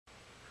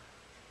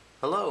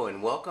Hello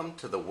and welcome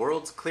to the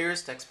world's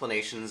clearest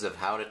explanations of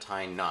how to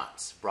tie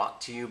knots, brought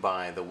to you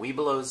by the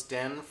Weebelow's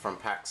Den from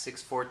Pack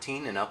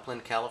 614 in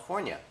Upland,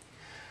 California.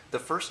 The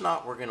first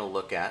knot we're going to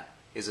look at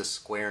is a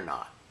square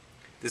knot.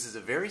 This is a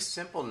very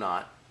simple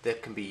knot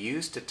that can be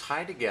used to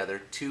tie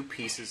together two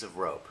pieces of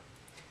rope.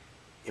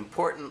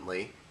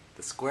 Importantly,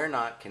 the square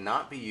knot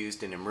cannot be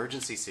used in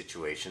emergency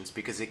situations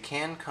because it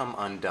can come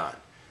undone.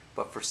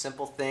 But for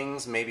simple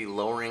things, maybe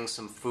lowering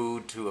some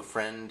food to a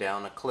friend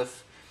down a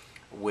cliff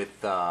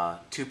with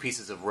two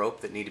pieces of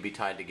rope that need to be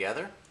tied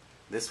together,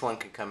 this one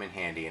can come in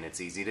handy and it's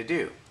easy to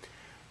do.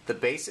 The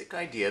basic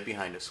idea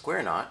behind a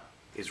square knot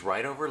is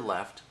right over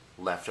left,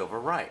 left over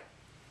right.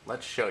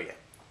 Let's show you.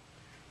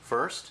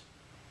 First,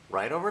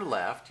 right over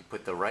left, you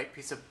put the right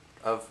piece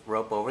of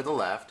rope over the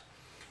left,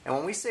 and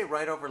when we say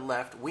right over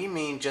left, we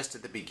mean just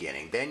at the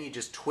beginning. Then you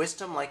just twist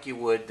them like you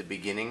would the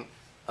beginning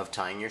of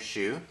tying your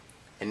shoe,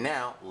 and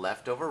now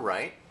left over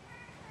right,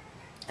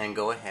 and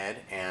go ahead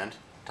and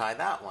tie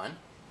that one.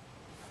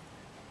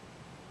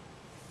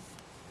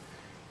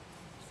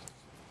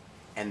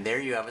 And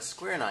there you have a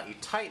square knot. You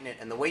tighten it,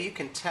 and the way you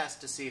can test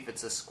to see if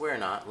it's a square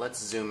knot,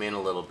 let's zoom in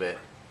a little bit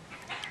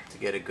to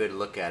get a good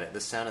look at it. The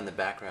sound in the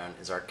background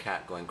is our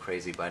cat going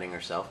crazy biting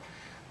herself.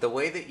 The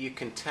way that you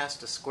can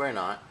test a square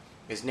knot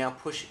is now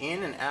push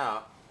in and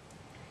out,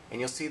 and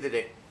you'll see that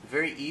it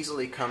very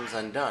easily comes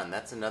undone.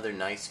 That's another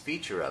nice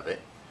feature of it,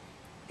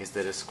 is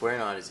that a square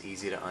knot is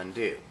easy to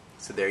undo.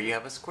 So there you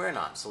have a square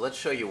knot. So let's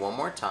show you one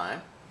more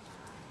time.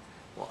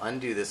 We'll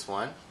undo this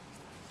one.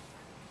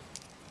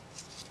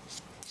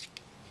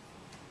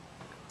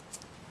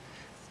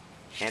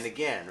 And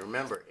again,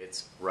 remember,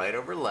 it's right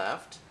over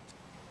left,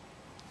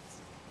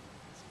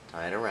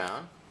 tie it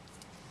around,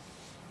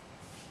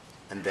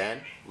 and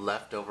then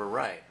left over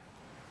right,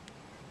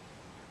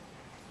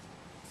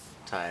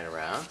 tie it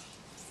around,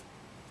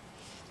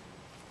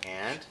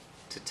 and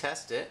to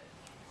test it,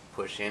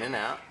 push in and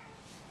out.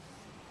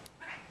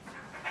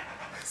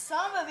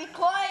 Samba, be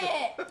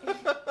quiet!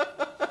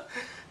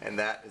 And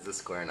that is a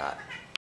square knot.